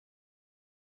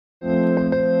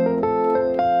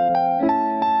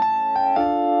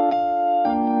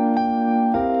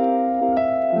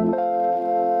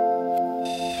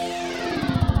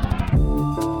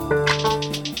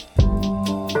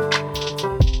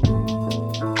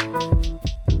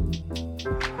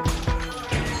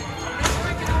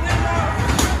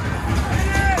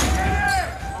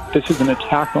This is an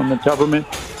attack on the government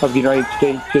of the United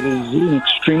States. It is an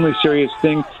extremely serious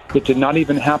thing. It did not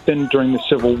even happen during the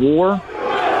Civil War.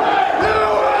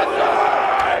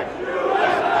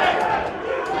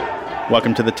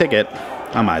 Welcome to The Ticket.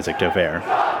 I'm Isaac Dover.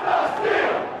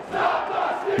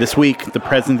 This week, the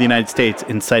President of the United States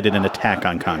incited an attack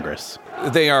on Congress.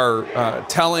 They are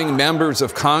telling members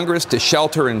of Congress to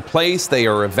shelter in place. They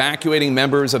are evacuating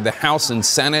members of the House and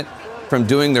Senate from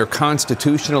doing their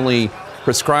constitutionally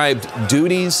prescribed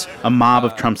duties. A mob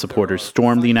of Trump supporters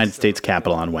stormed the United States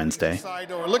Capitol on Wednesday.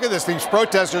 Look at this. These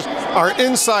protesters are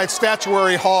inside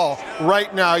Statuary Hall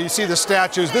right now. You see the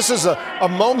statues. This is a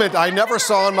moment I never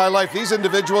saw in my life. These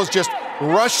individuals just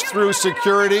rushed through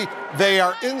security. They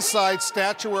are inside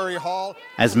Statuary Hall.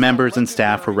 As members and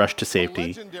staff were rushed to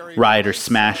safety, rioters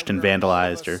smashed and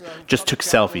vandalized or just took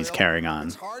selfies carrying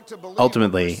on.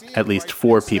 Ultimately, at least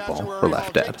 4 people were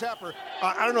left dead.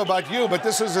 I don't know about you, but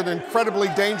this is an incredibly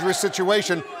dangerous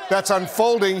situation that's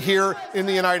unfolding here in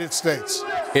the United States.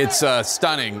 It's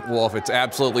stunning, Wolf. It's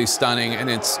absolutely stunning, and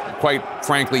it's quite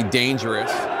frankly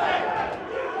dangerous.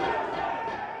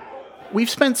 We've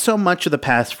spent so much of the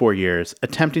past 4 years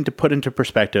attempting to put into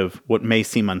perspective what may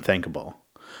seem unthinkable,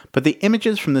 but the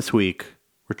images from this week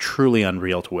were truly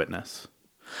unreal to witness.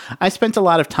 I spent a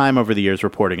lot of time over the years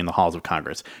reporting in the halls of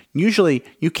Congress. Usually,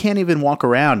 you can't even walk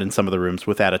around in some of the rooms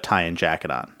without a tie and jacket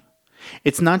on.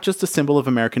 It's not just a symbol of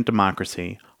American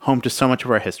democracy, home to so much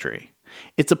of our history.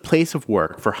 It's a place of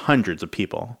work for hundreds of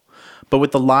people. But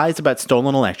with the lies about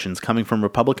stolen elections coming from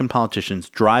Republican politicians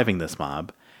driving this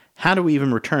mob, how do we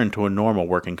even return to a normal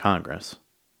working Congress?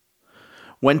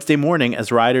 Wednesday morning,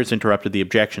 as rioters interrupted the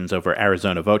objections over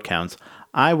Arizona vote counts,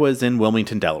 I was in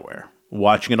Wilmington, Delaware,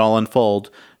 watching it all unfold,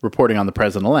 reporting on the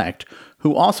president-elect,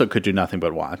 who also could do nothing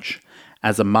but watch,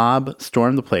 as a mob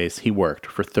stormed the place he worked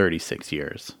for 36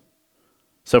 years.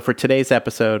 So for today's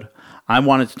episode, I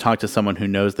wanted to talk to someone who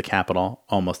knows the Capitol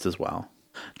almost as well.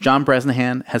 John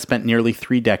Bresnahan has spent nearly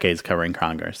 3 decades covering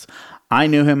Congress. I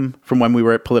knew him from when we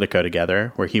were at Politico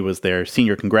together, where he was their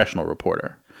senior congressional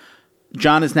reporter.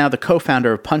 John is now the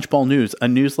co-founder of Punchbowl News, a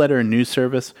newsletter and news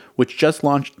service which just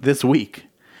launched this week.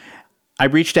 I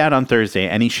reached out on Thursday,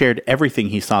 and he shared everything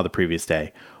he saw the previous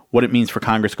day, what it means for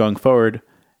Congress going forward,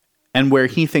 and where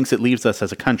he thinks it leaves us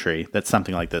as a country that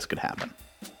something like this could happen.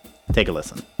 Take a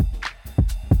listen.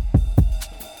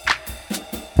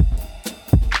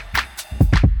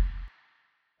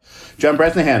 John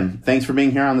Bresnahan, thanks for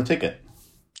being here on The Ticket.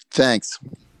 Thanks.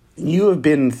 You have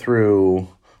been through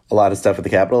a lot of stuff at the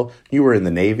Capitol. You were in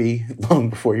the Navy long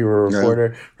before you were a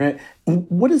reporter, right?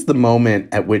 What is the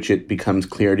moment at which it becomes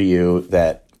clear to you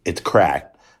that it's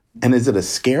cracked? And is it a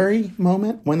scary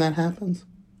moment when that happens?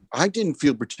 I didn't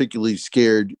feel particularly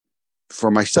scared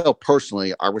for myself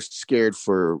personally. I was scared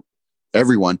for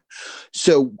everyone.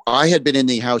 So I had been in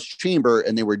the House chamber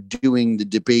and they were doing the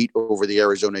debate over the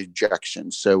Arizona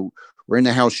ejection. So we're in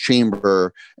the House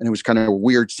chamber and it was kind of a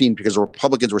weird scene because the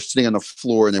Republicans were sitting on the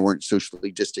floor and they weren't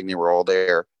socially distancing. They were all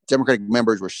there. Democratic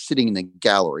members were sitting in the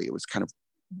gallery. It was kind of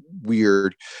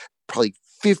weird. Probably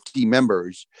 50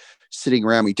 members sitting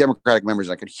around me, Democratic members.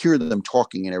 And I could hear them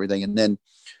talking and everything. And then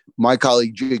my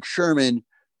colleague, Jake Sherman,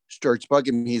 starts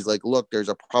bugging me. He's like, look, there's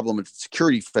a problem with the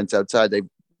security fence outside. The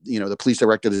police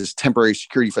erected this temporary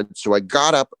security fence. So I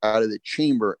got up out of the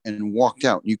chamber and walked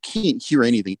out. You can't hear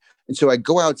anything. And so I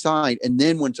go outside. And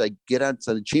then once I get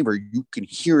outside the chamber, you can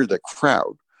hear the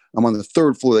crowd. I'm on the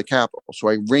 3rd floor of the Capitol. So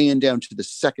I ran down to the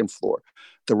 2nd floor,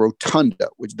 the rotunda,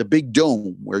 which is the big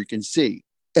dome where you can see.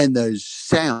 And the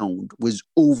sound was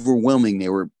overwhelming.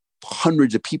 There were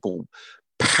hundreds of people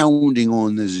pounding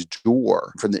on this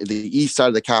door from the east side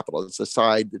of the Capitol. It's the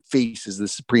side that faces the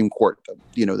Supreme Court,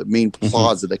 the main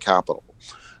plaza of the Capitol.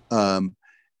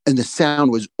 And the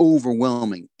sound was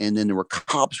overwhelming. And then there were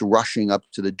cops rushing up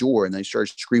to the door and they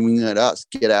started screaming at us,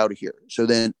 get out of here. So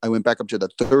then I went back up to the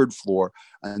 3rd floor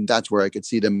and that's where I could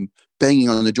see them banging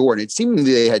on the door. And it seemed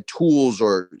they had tools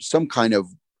or some kind of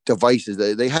devices.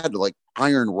 They had like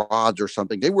iron rods or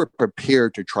something. They were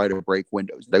prepared to try to break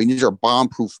windows. I mean, these are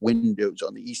bomb-proof windows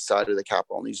on the east side of the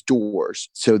Capitol, on these doors.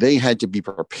 So they had to be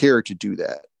prepared to do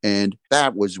that. And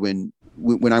that was when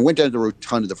I went down to the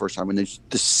rotunda the first time, and there's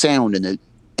the sound and the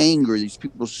anger, these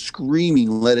people screaming,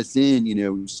 let us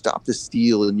in, stop the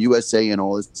steal and USA and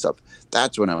all this stuff.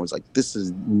 That's when I was like, this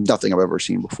is nothing I've ever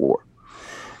seen before.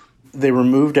 They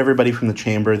removed everybody from the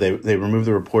chamber. They removed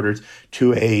the reporters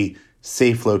to a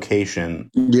safe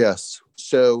location. Yes.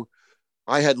 So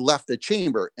I had left the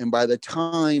chamber, and by the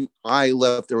time I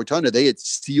left the rotunda, they had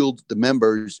sealed the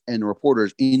members and the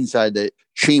reporters inside the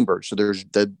chamber. So there's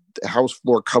the House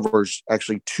floor covers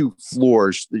actually 2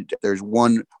 floors. There's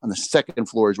one on the second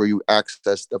floor is where you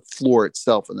access the floor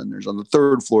itself, and then there's on the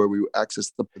third floor where you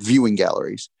access the viewing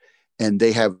galleries. And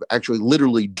they have actually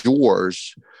literally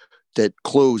doors that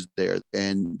close there,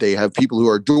 and they have people who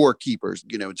are doorkeepers.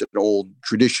 It's an old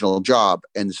traditional job,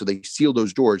 and so they seal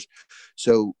those doors.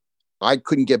 So I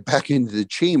couldn't get back into the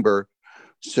chamber,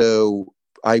 so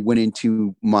I went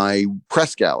into my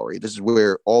press gallery. This is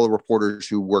where all the reporters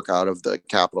who work out of the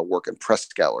Capitol work in press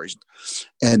galleries.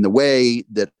 And the way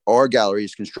that our gallery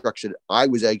is constructed, I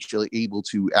was actually able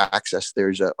to access,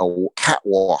 there's a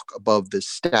catwalk above the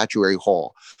statuary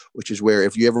hall, which is where,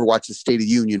 if you ever watch the State of the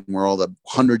Union, where all the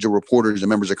hundreds of reporters and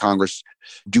members of Congress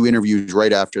do interviews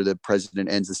right after the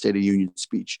president ends the State of the Union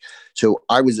speech. So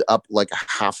I was up like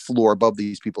a half floor above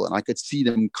these people, and I could see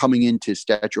them coming into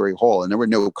Statuary Hall, and there were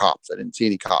no cops. I didn't see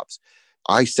any cops.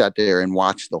 I sat there and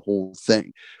watched the whole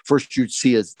thing. First, you'd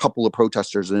see a couple of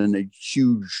protesters, and then a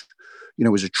huge, it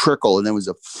was a trickle, and then it was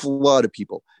a flood of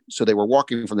people. So they were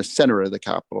walking from the center of the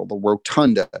Capitol, the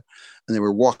rotunda, and they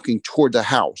were walking toward the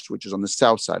House, which is on the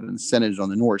south side, and the Senate is on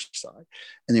the north side.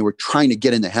 And they were trying to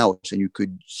get in the House, and you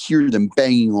could hear them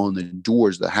banging on the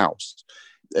doors of the House.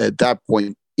 At that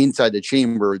point, inside the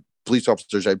chamber, police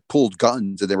officers had pulled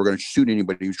guns, and they were going to shoot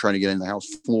anybody who was trying to get in the House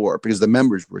floor, because the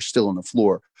members were still on the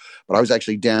floor. But I was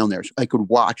actually down there, so I could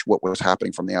watch what was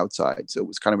happening from the outside. So it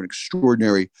was kind of an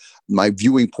extraordinary, my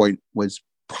viewing point was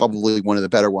probably one of the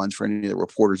better ones for any of the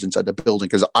reporters inside the building,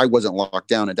 because I wasn't locked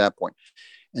down at that point.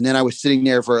 And then I was sitting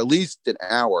there for at least an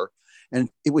hour, and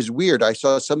it was weird. I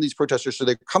saw some of these protesters, so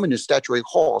they're coming to Statuary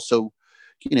Hall. So,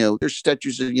 there's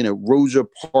statues of, Rosa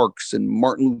Parks and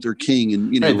Martin Luther King,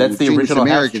 and, right, that's the original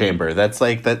House chamber. That's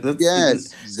like that. That's,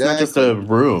 yes, it's not just a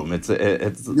room. It's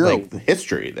like the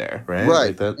history there, right? Right.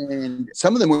 Like that. And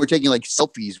some of them were taking like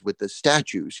selfies with the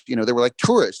statues. They were like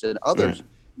tourists, and others. Right.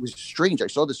 It was strange. I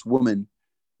saw this woman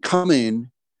come in,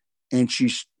 and she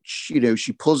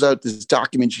pulls out this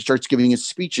document. She starts giving a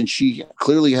speech, and she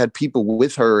clearly had people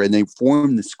with her, and they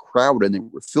formed this crowd, and they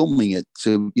were filming it.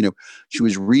 So, she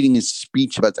was reading a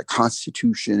speech about the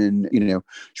Constitution, and,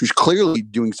 she was clearly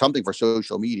doing something for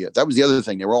social media. That was the other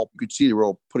thing. You could see they were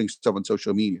all putting stuff on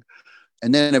social media.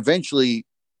 And then eventually,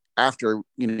 after,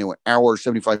 an hour,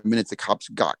 75 minutes, the cops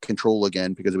got control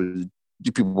again, because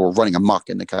people were running amok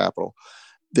in the Capitol.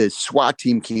 The SWAT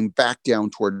team came back down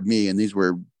toward me, and these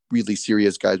were really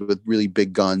serious guys with really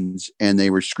big guns, and they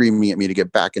were screaming at me to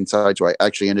get back inside. So I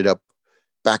actually ended up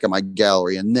back at my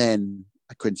gallery, and then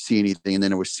I couldn't see anything, and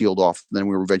then it was sealed off. And then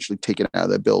we were eventually taken out of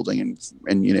the building,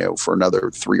 and for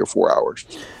another 3 or 4 hours.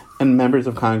 And members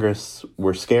of Congress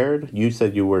were scared. You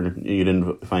said you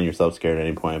didn't find yourself scared at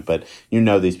any point, but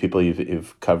these people,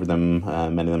 you've covered them,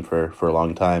 many of them for a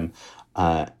long time.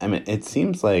 It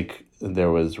seems like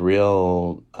there was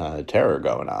real terror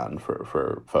going on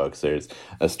for folks. There's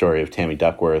a story of Tammy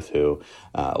Duckworth, who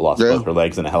lost both her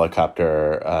legs in a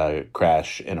helicopter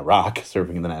crash in Iraq,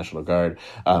 serving in the National Guard,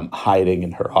 hiding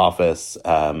in her office,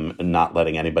 not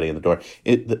letting anybody in the door.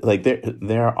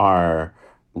 There are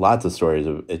lots of stories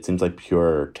of, it seems like,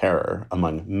 pure terror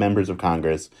among members of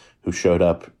Congress who showed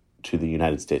up to the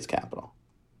United States Capitol.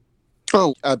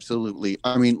 Oh, absolutely.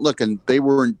 I mean, look, and they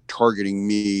weren't targeting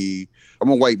me. I'm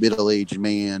a white middle-aged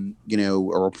man, a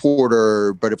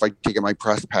reporter, but if I take my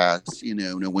press pass,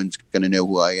 no one's going to know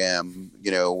who I am,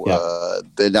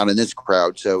 they're not in this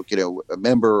crowd. So, a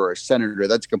member or a senator,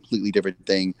 that's a completely different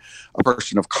thing. A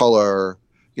person of color,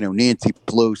 Nancy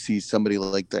Pelosi, somebody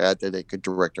like that they could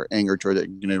direct their anger toward,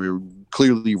 that,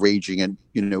 clearly raging at,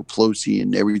 Pelosi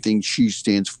and everything she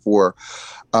stands for.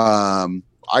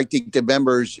 I think the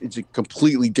members, it's a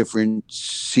completely different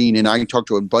scene. And I talked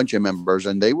to a bunch of members,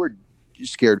 and they were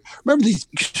scared. Remember, this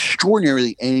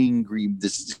extraordinarily angry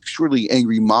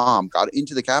mom got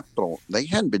into the Capitol. They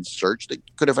hadn't been searched. They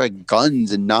could have had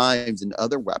guns and knives and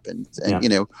other weapons.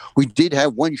 And, we did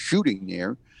have one shooting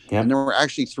there. Yeah. And there were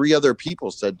actually 3 other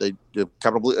people said that the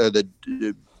Capitol,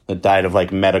 that died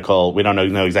of medical. We don't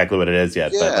know exactly what it is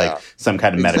yet, but some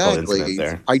kind of medical incident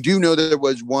there. I do know that there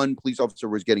was one police officer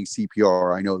was getting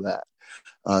CPR. I know that.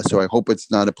 So I hope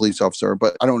it's not a police officer,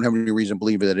 but I don't have any reason to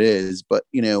believe that it is. But,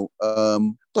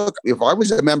 look, if I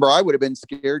was a member, I would have been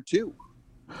scared too.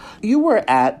 You were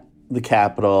at the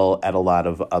Capitol at a lot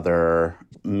of other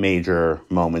major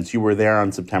moments. You were there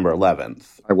on September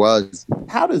 11th. I was.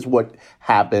 How does what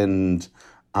happened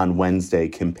on Wednesday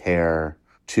compare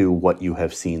to what you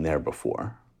have seen there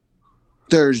before?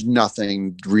 There's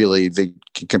nothing really that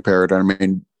can compare it. I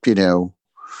mean,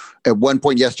 at one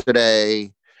point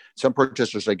yesterday, some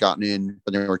protesters had gotten in,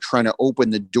 but they were trying to open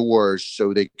the doors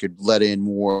so they could let in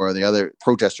more of the other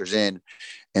protesters in.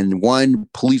 And one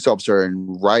police officer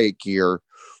in riot gear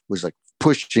was like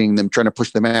pushing them, trying to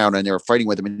push them out, and they were fighting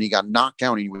with him, and he got knocked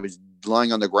down and he was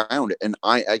lying on the ground. And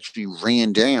I actually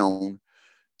ran down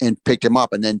and picked him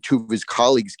up, and then two of his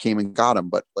colleagues came and got him.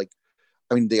 But like,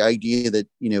 I mean, the idea that,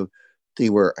 they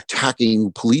were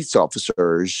attacking police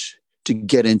officers to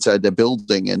get inside the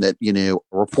building, and that, a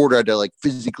reporter had to like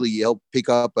physically help pick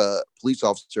up a police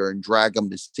officer and drag him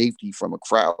to safety from a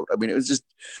crowd. I mean, it was just,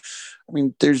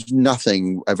 there's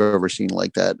nothing I've ever seen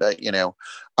like that.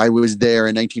 I was there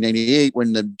in 1998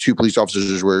 when the two police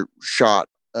officers were shot.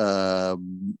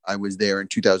 I was there in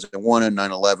 2001 and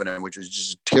 9/11, which was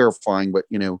just terrifying, but,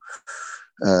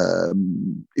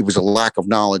 it was a lack of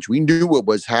knowledge. We knew what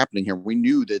was happening here. We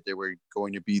knew that there were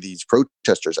going to be these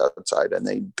protesters outside, and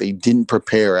they didn't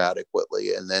prepare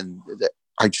adequately. And then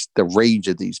the rage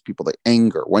of these people, the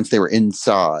anger, once they were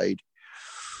inside,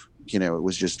 it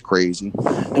was just crazy.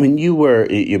 I mean,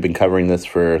 you've been covering this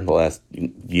for the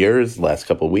last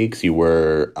couple of weeks. You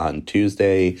were on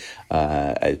Tuesday.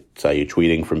 I saw you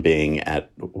tweeting from being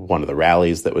at one of the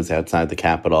rallies that was outside the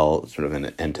Capitol, sort of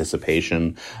in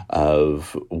anticipation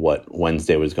of what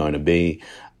Wednesday was going to be.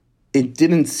 It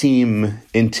didn't seem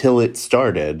until it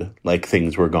started like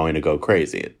things were going to go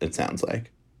crazy, it sounds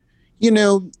like.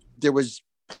 There was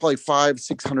probably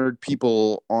 500-600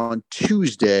 people on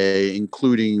Tuesday,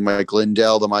 including Mike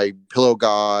Lindell, the My Pillow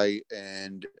guy,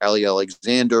 and Ali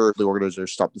Alexander, the organizer of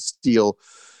Stop the Steal.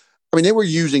 I mean, they were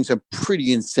using some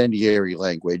pretty incendiary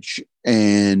language,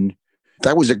 and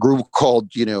that was a group called,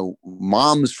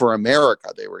 Moms for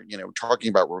America. They were, talking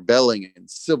about rebelling and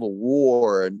civil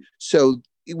war, and so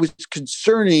it was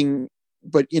concerning.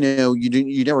 But, you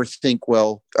never think,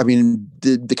 well, I mean,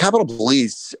 the Capitol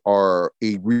Police are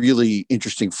a really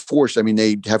interesting force. I mean,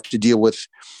 they have to deal with,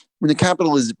 when the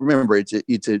Capitol is, remember, it's a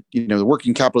the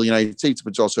working capital of the United States,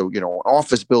 but it's also, an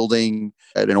office building,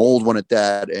 and an old one at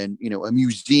that, and, a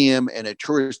museum and a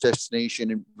tourist destination,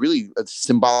 and really a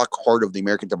symbolic heart of the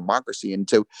American democracy. And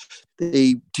so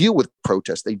they deal with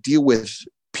protests. They deal with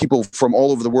people from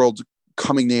all over the world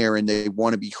coming there, and they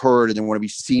want to be heard, and they want to be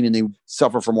seen, and they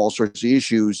suffer from all sorts of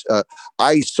issues.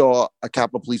 I saw a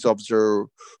Capitol Police officer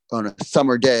on a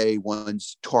summer day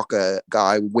once talk a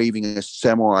guy waving a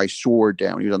samurai sword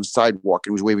down. He was on the sidewalk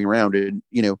and was waving around, and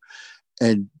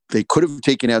and they could have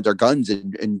taken out their guns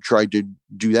and tried to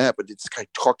do that, but this guy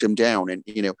talked him down. And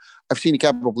I've seen the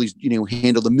Capitol Police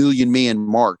handle the Million Man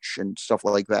March and stuff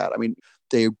like that. I mean,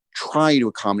 they try to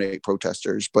accommodate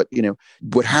protesters, but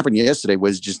what happened yesterday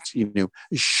was just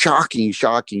shocking.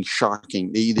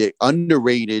 They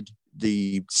underrated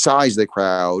the size of the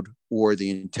crowd or the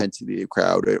intensity of the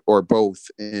crowd, or both.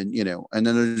 And and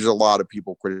then there's a lot of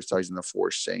people criticizing the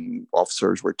force, saying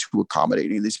officers were too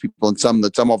accommodating of these people, and some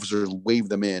officers waved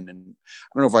them in. And I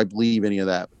don't know if I believe any of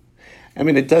that. I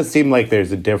mean, it does seem like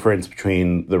there's a difference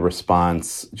between the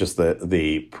response, just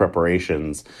the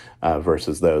preparations,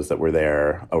 versus those that were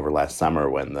there over last summer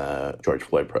when the George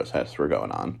Floyd protests were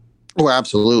going on. Oh,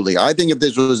 absolutely. I think if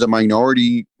this was a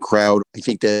minority crowd, I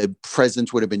think the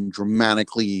presence would have been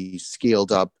dramatically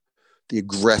scaled up. The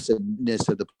aggressiveness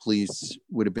of the police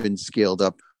would have been scaled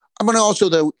up. I'm going to also,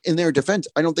 though, in their defense,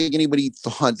 I don't think anybody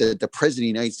thought that the president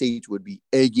of the United States would be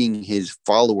egging his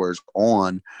followers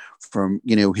on from,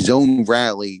 his own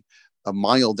rally a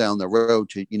mile down the road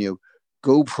to,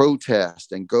 go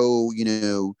protest and go,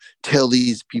 tell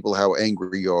these people how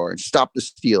angry you are and stop the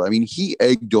steal. I mean, he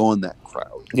egged on that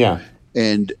crowd. Yeah.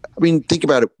 And I mean, think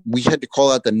about it. We had to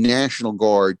call out the National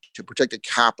Guard to protect the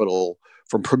Capitol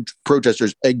from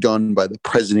protesters egged on by the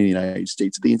president of the United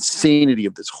States. The insanity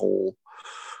of this whole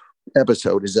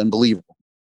episode is unbelievable.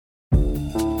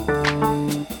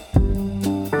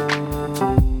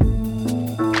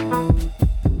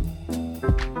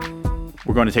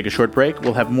 We're going to take a short break.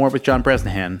 We'll have more with John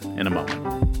Bresnahan in a moment.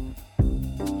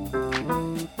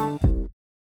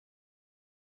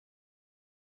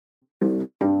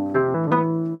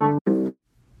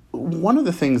 One of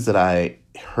the things that I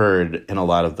heard in a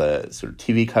lot of the sort of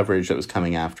TV coverage that was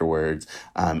coming afterwards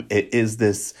is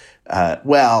this,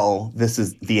 this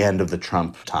is the end of the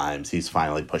Trump times. He's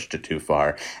finally pushed it too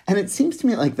far. And it seems to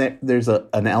me like there's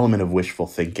an element of wishful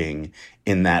thinking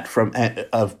in that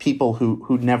of people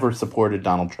who never supported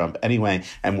Donald Trump anyway,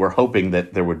 and were hoping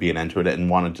that there would be an end to it and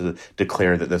wanted to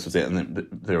declare that this was it. And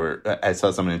I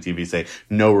saw someone on TV say,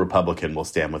 no Republican will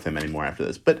stand with him anymore after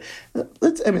this. But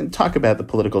let's talk about the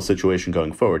political situation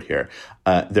going forward here.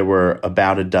 There were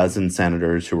about a dozen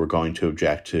senators who were going to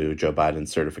object to Joe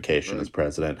Biden's certification as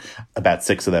president. about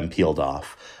 6 of them peeled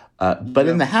off. But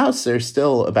in the House, there's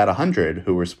still about 100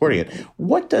 who were supporting it.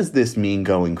 What does this mean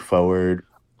going forward?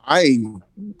 I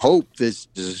hope this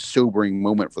is a sobering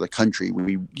moment for the country.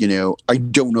 I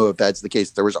don't know if that's the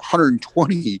case. There was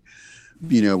 120,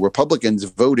 Republicans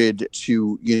voted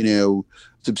to,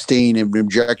 sustain an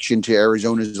objection to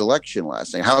Arizona's election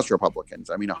last night. House Republicans.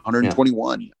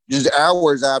 121, just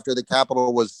hours after the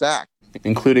Capitol was sacked.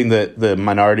 Including the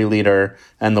minority leader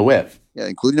and the whip. Yeah,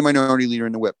 including the minority leader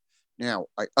and the whip. Now,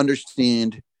 I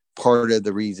understand part of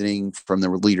the reasoning from the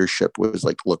leadership was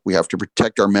like, look, we have to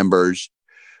protect our members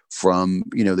from,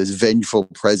 this vengeful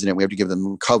president. We have to give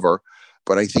them cover.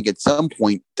 But I think at some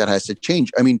point that has to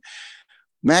change.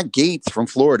 Matt Gaetz from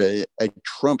Florida, a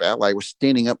Trump ally, was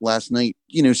standing up last night,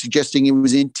 suggesting it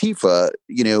was Antifa,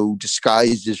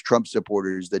 disguised as Trump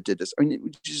supporters that did this. It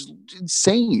was just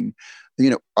insane.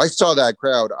 I saw that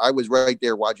crowd. I was right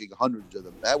there watching hundreds of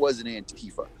them. That wasn't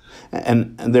Antifa.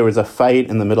 And there was a fight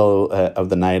in the middle of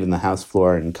the night in the House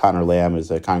floor, and Connor Lamb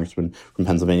is a congressman from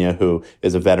Pennsylvania who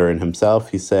is a veteran himself.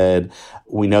 He said,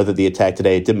 "We know that the attack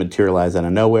today didn't materialize out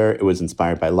of nowhere. It was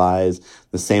inspired by lies,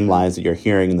 the same lies that you're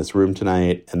hearing in this room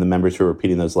tonight, and the members who are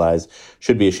repeating those lies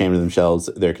should be ashamed of themselves.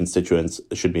 Their constituents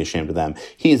should be ashamed of them."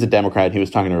 He is a Democrat. He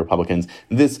was talking to Republicans.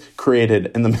 This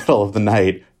created, in the middle of the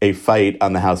night, a fight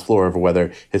on the House floor over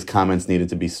whether his comments needed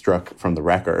to be struck from the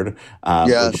record,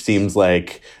 which seems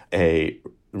like a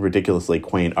ridiculously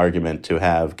quaint argument to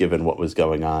have given what was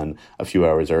going on a few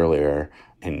hours earlier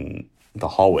in the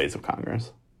hallways of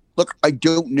Congress. Look, I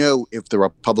don't know if the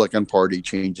Republican Party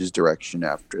changes direction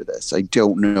after this. I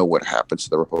don't know what happens to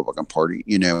the Republican Party.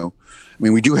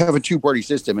 We do have a two-party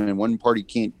system, and one party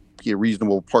can't be a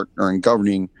reasonable partner in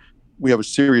governing. We have a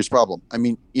serious problem.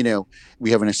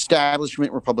 We have an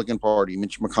establishment Republican Party,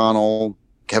 Mitch McConnell,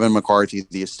 Kevin McCarthy,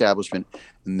 the establishment.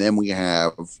 And then we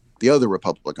have the other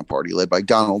Republican Party led by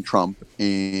Donald Trump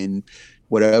and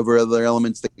whatever other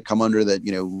elements that come under that,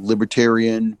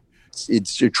 libertarian.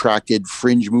 It's attracted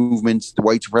fringe movements, the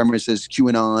white supremacists,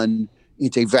 QAnon,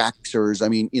 anti-vaxxers.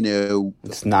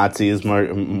 It's Nazis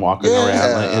walking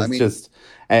around. Just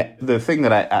the thing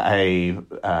that I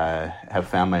have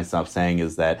found myself saying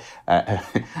is that I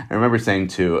remember saying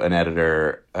to an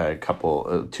editor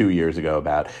 2 years ago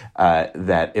about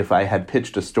that if I had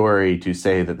pitched a story to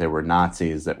say that there were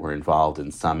Nazis that were involved in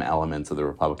some elements of the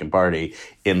Republican Party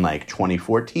in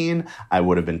 2014, I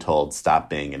would have been told stop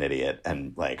being an idiot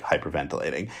and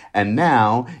hyperventilating. And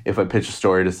now if I pitch a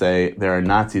story to say there are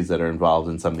Nazis that are involved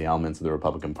in some of the elements of the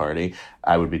Republican Party,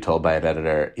 I would be told by an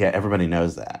editor, yeah, everybody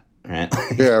knows that. Right?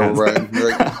 Yeah,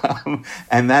 right.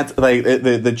 And that's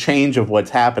the change of what's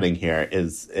happening here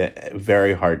is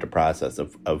very hard to process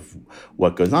of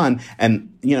what goes on.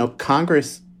 And,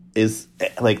 Congress is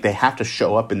they have to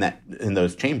show up in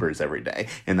those chambers every day,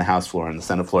 in the House floor and the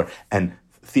Senate floor, and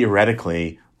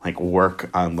theoretically work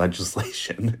on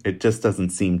legislation. It just doesn't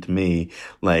seem to me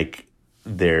like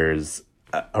there's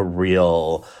a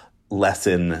real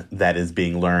lesson that is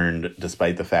being learned,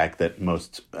 despite the fact that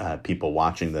most people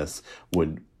watching this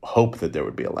would hope that there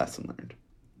would be a lesson learned.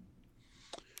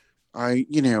 I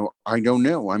don't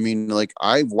know.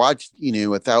 I've watched,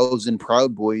 1,000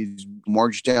 Proud Boys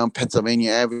march down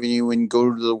Pennsylvania Avenue and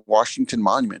go to the Washington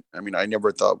Monument. I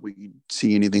never thought we'd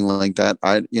see anything like that.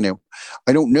 I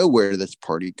don't know where this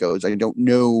party goes. I don't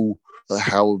know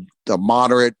how the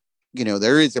moderate,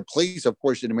 there is a place, of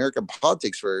course, in American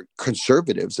politics for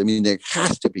conservatives. There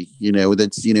has to be,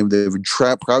 that's,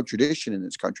 the proud tradition in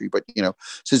this country. But,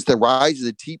 since the rise of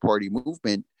the Tea Party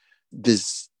movement,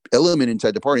 this element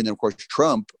inside the party, and then, of course,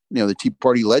 Trump, the Tea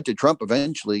Party led to Trump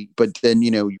eventually. But then,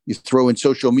 you throw in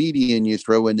social media and you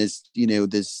throw in this,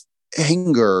 this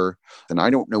anger, and I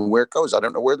don't know where it goes. I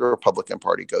don't know where the Republican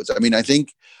Party goes. I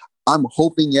think I'm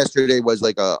hoping yesterday was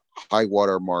a high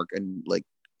water mark, and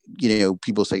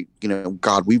people say,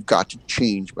 God, we've got to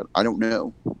change, but I don't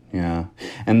know. Yeah.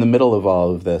 In the middle of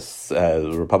all of this,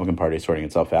 the Republican Party sorting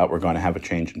itself out, we're going to have a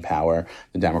change in power.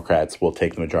 The Democrats will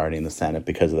take the majority in the Senate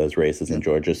because of those races in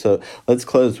Georgia. So let's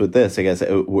close with this. I guess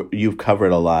you've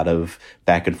covered a lot of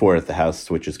back and forth. The House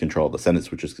switches control, the Senate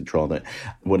switches control.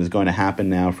 What is going to happen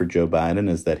now for Joe Biden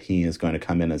is that he is going to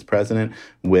come in as president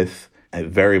with,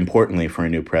 very importantly for a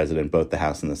new president, both the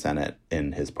House and the Senate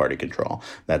in his party control.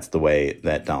 That's the way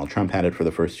that Donald Trump had it for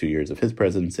the first 2 years of his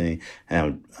presidency,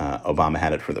 and Obama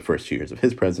had it for the first 2 years of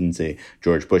his presidency.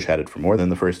 George Bush had it for more than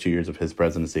the first 2 years of his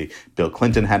presidency. Bill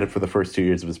Clinton had it for the first 2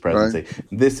 years of his presidency. Right.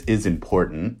 This is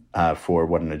important for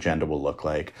what an agenda will look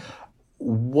like.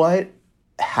 What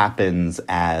happens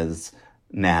as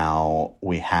now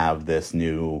we have this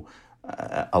new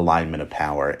alignment of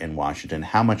power in Washington?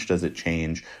 How much does it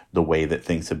change the way that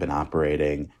things have been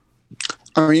operating?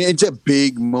 I mean, it's a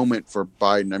big moment for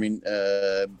Biden. I mean,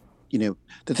 the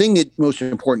thing that most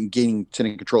important gaining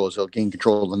Senate control is he'll gain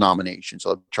control of the nomination. So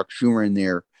he'll have Chuck Schumer in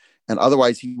there. And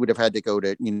otherwise, he would have had to go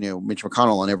to, Mitch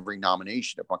McConnell on every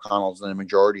nomination. If McConnell's the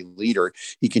majority leader,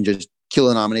 he can just kill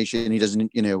a nomination and he doesn't,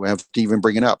 have to even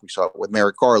bring it up. We saw it with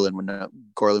Merrick Garland when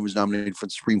Garland was nominated for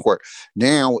the Supreme Court.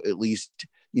 Now, at least,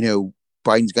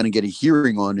 Biden's going to get a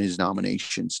hearing on his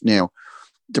nominations. Now,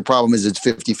 the problem is it's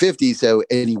 50-50. So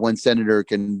any one senator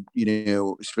can,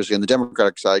 especially on the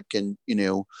Democratic side, can,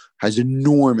 has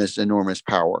enormous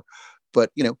power.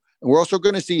 But, we're also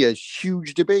going to see a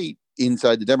huge debate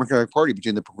inside the Democratic Party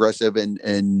between the progressive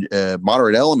and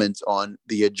moderate elements on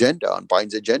the agenda, on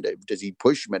Biden's agenda. Does he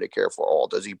push Medicare for all?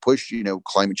 Does he push,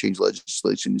 climate change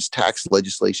legislation, his tax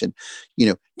legislation?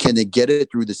 Can they get it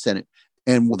through the Senate?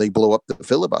 And will they blow up the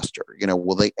filibuster?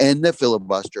 Will they end the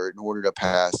filibuster in order to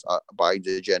pass Biden's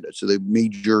agenda? So the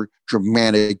major,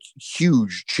 dramatic,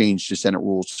 huge change to Senate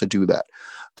rules to do that.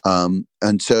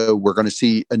 And so we're going to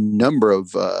see a number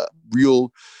of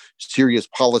real serious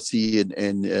policy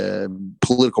and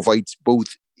political fights, both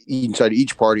inside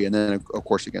each party and then, of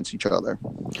course, against each other.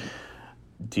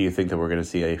 Do you think that we're going to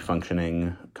see a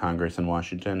functioning Congress in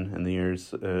Washington in the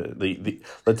years?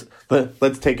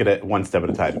 Let's take it at one step at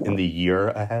a time. In the year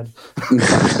ahead,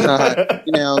 I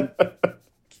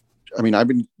mean, I've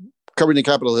been covering the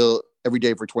Capitol Hill every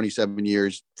day for 27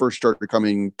 years. First started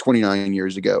coming 29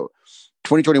 years ago.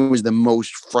 2020 was the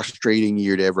most frustrating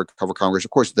year to ever cover Congress.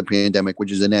 Of course, the pandemic,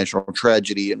 which is a national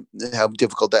tragedy, and how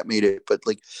difficult that made it. But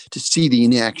to see the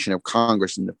inaction of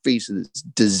Congress in the face of this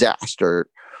disaster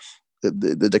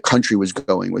the country was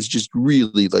going was just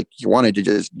really you wanted to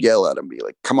just yell at them, be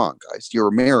like, come on, guys, you're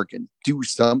American, do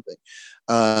something.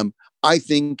 I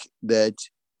think that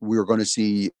we're going to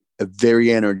see a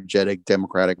very energetic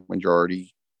Democratic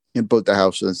majority in both the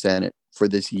House and the Senate for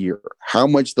this year. How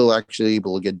much they'll actually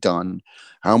able to get done,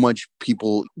 how much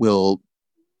people will,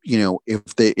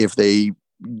 if they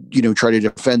try to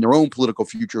defend their own political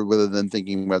future rather than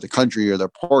thinking about the country or their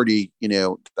party,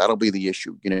 that'll be the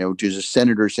issue. Does a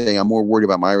senator say, I'm more worried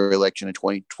about my reelection in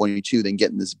 2022 than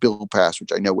getting this bill passed,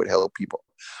 which I know would help people.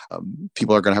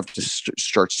 People are going to have to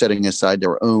start setting aside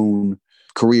their own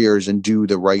careers and do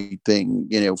the right thing,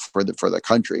 for the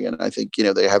country. And I think,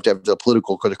 they have to have the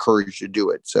political courage to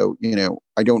do it. So,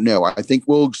 I don't know. I think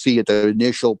we'll see at the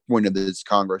initial point of this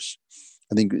Congress,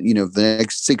 I think, the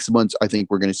next 6 months, I think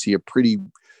we're going to see a pretty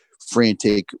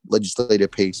frantic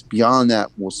legislative pace. Beyond that,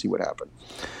 we'll see what happens.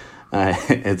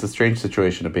 It's a strange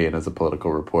situation to be in as a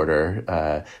political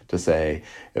reporter, to say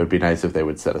it would be nice if they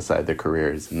would set aside their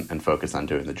careers and focus on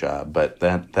doing the job. But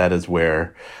that is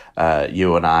where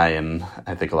you and I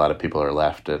think a lot of people are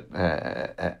left at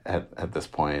this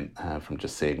point, from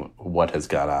just seeing what has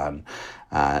gone on,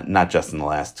 not just in the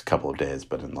last couple of days,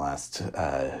 but in the last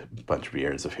bunch of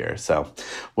years of here. So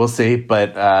we'll see.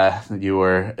 But you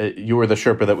were the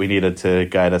Sherpa that we needed to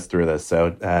guide us through this.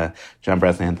 So John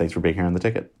Bresnahan, thanks for being here on The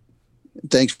Ticket.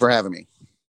 Thanks for having me.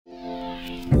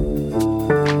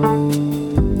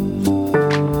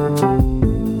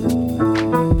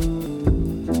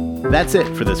 That's it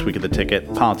for this week of The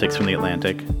Ticket, Politics from the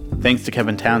Atlantic. Thanks to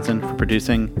Kevin Townsend for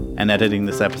producing and editing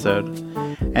this episode,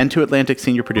 and to Atlantic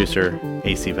senior producer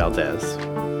AC Valdez.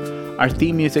 Our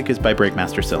theme music is by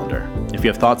Breakmaster Cylinder. If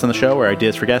you have thoughts on the show or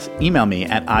ideas for guests, email me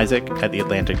at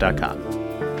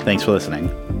isaac@theatlantic.com. Thanks for listening,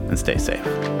 and stay safe.